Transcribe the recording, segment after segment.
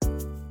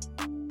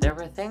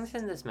there were things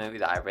in this movie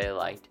that I really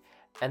liked,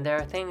 and there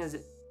are things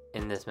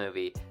in this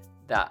movie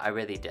that I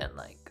really didn't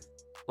like.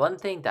 One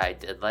thing that I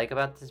did like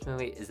about this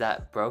movie is that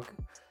it broke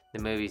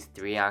the movie's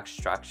 3-act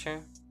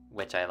structure,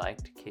 which I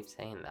liked. Keep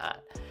saying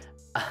that.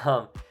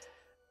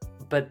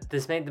 But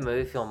this made the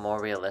movie feel more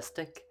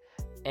realistic,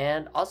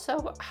 and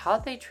also how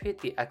they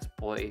treat the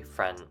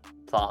ex-boyfriend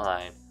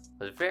plotline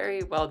was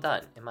very well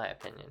done, in my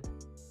opinion.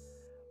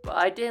 What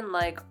I didn't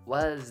like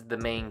was the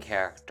main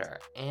character,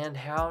 and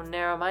how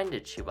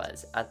narrow-minded she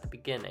was at the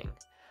beginning.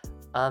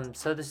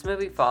 So this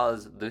movie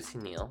follows Lucy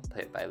Hale,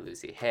 played by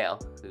Lucy Hale,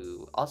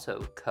 who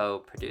also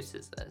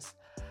co-produces this.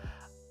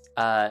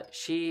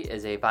 She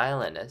is a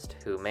violinist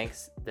who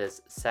makes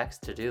this sex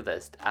to-do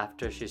list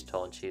after she's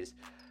told she's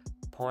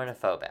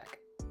pornophobic.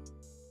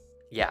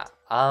 Yeah,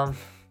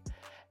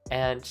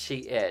 and she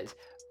is.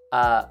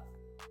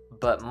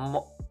 But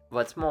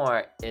what's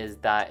more is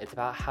that it's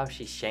about how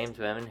she shames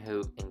women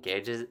who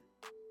engages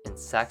in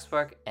sex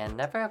work and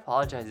never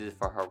apologizes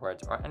for her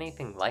words or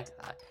anything like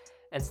that.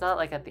 It's not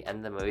like at the end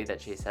of the movie that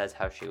she says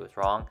how she was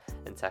wrong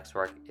and sex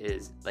work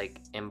is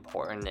like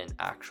important in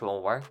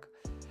actual work.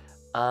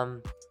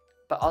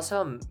 But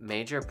also a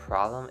major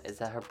problem is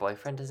that her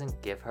boyfriend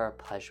doesn't give her a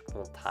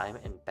pleasurable time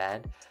in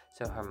bed,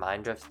 so her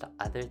mind drifts to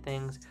other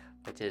things,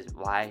 which is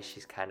why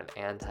she's kind of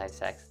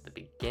anti-sex at the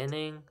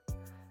beginning.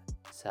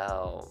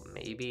 So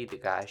maybe the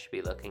guy should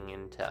be looking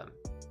into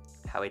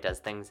how he does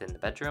things in the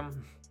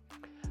bedroom.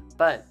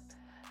 But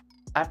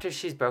after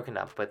she's broken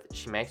up with,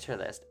 she makes her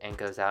list and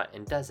goes out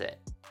and does it.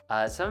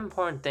 Some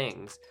important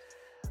things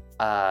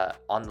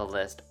on the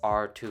list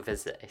are to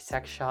visit a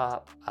sex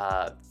shop,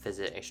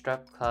 visit a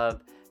strip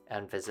club,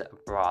 and visit a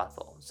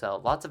brothel.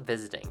 So lots of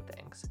visiting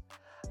things.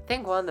 I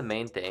think one of the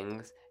main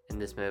things in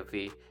this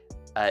movie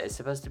is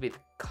supposed to be the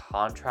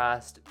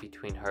contrast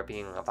between her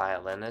being a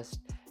violinist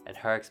and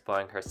her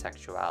exploring her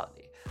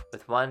sexuality,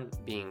 with one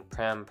being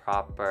prim,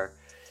 proper,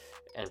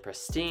 and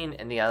pristine,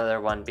 and the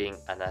other one being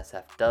an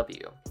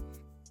SFW.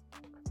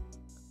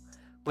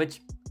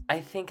 Which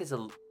I think is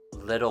a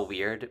little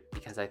weird,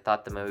 because I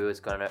thought the movie was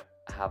going to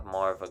have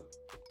more of a,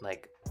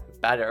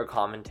 better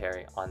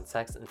commentary on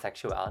sex and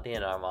sexuality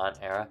in our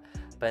modern era,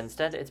 but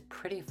instead it's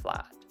pretty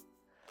flat.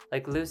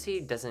 Lucy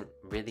doesn't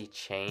really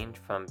change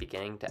from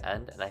beginning to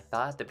end, and I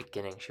thought at the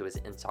beginning she was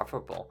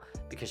insufferable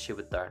because she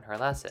would learn her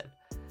lesson.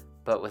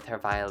 But with her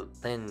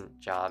violin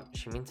job,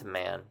 she meets a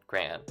man,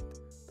 Grant,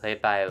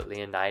 played by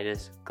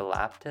Leonidas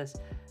Galaptis,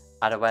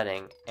 at a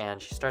wedding, and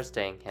she starts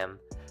dating him.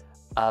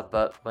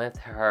 But with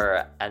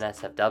her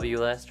NSFW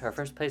list, her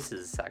first place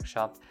is a sex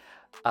shop,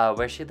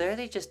 where she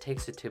literally just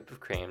takes a tube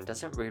of cream,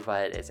 doesn't read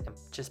what it is, and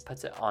just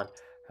puts it on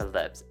her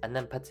lips, and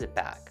then puts it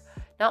back.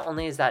 Not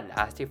only is that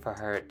nasty for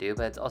her to do,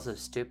 but it's also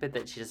stupid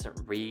that she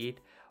doesn't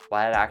read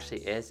what it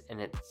actually is,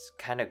 and it's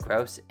kind of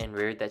gross and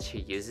weird that she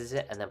uses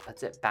it and then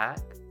puts it back.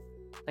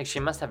 She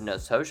must have no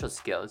social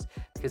skills,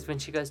 because when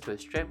she goes to a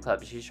strip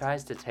club, she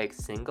tries to take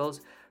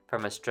singles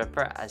from a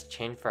stripper as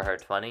change for her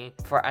 20.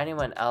 For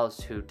anyone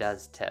else who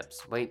does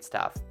tips, wait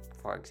staff,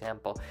 for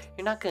example,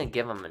 you're not going to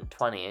give them a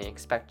 20 and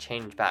expect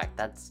change back.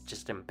 That's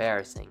just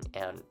embarrassing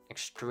and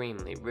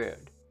extremely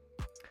rude.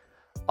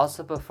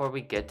 Also, before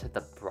we get to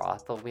the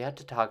brothel, we have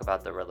to talk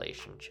about the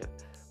relationship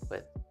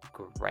with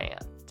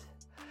Grant.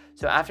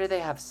 So after they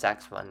have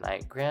sex one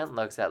night, Grant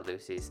looks at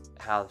Lucy's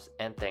house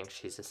and thinks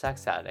she's a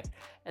sex addict,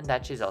 and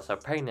that she's also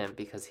pregnant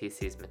because he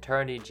sees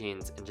maternity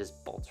genes and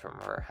just bolts from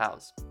her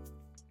house.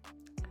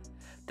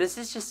 This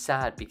is just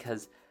sad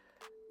because,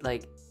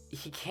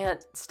 he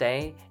can't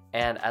stay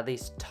and at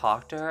least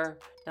talk to her.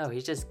 No,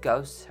 he just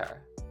ghosts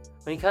her.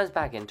 When he comes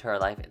back into her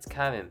life, it's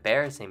kind of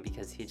embarrassing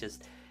because he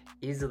just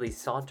easily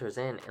saunters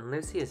in, and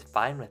Lucy is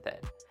fine with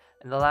it.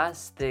 And the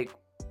last thing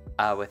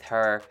with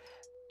her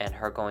and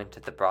her going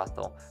to the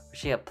brothel, where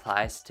she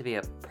applies to be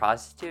a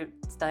prostitute,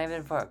 it's not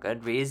even for a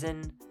good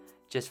reason,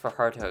 just for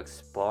her to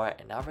explore it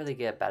and not really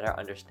get a better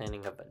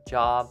understanding of a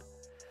job,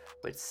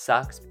 which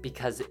sucks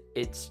because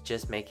it's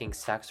just making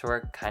sex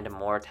work kind of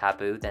more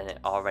taboo than it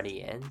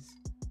already is.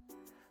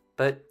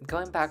 But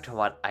going back to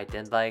what I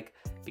did like,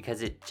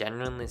 because it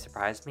genuinely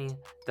surprised me,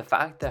 the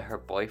fact that her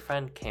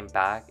boyfriend came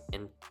back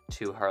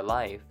into her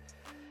life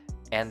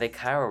and they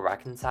kind of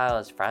reconcile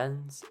as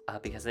friends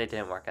because they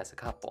didn't work as a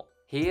couple.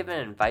 He even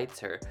invites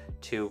her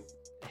to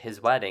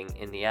his wedding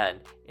in the end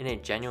in a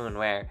genuine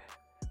way,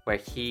 where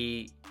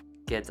he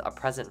gets a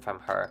present from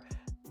her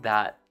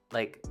that,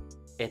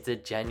 it's a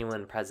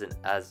genuine present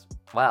as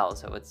well.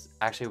 So it's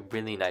actually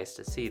really nice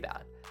to see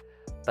that.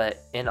 But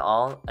in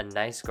all, A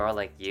Nice Girl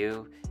Like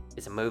You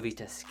is a movie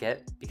to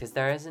skip because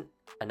there isn't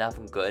enough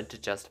good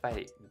to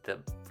justify the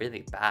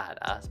really bad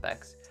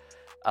aspects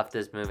of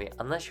this movie,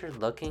 unless you're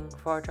looking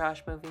for a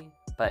trash movie.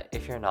 But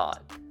if you're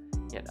not,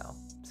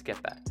 skip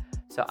it.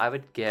 So I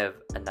would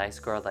give A Nice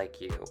Girl Like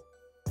You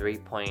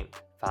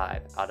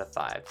 3.5 out of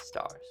 5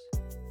 stars.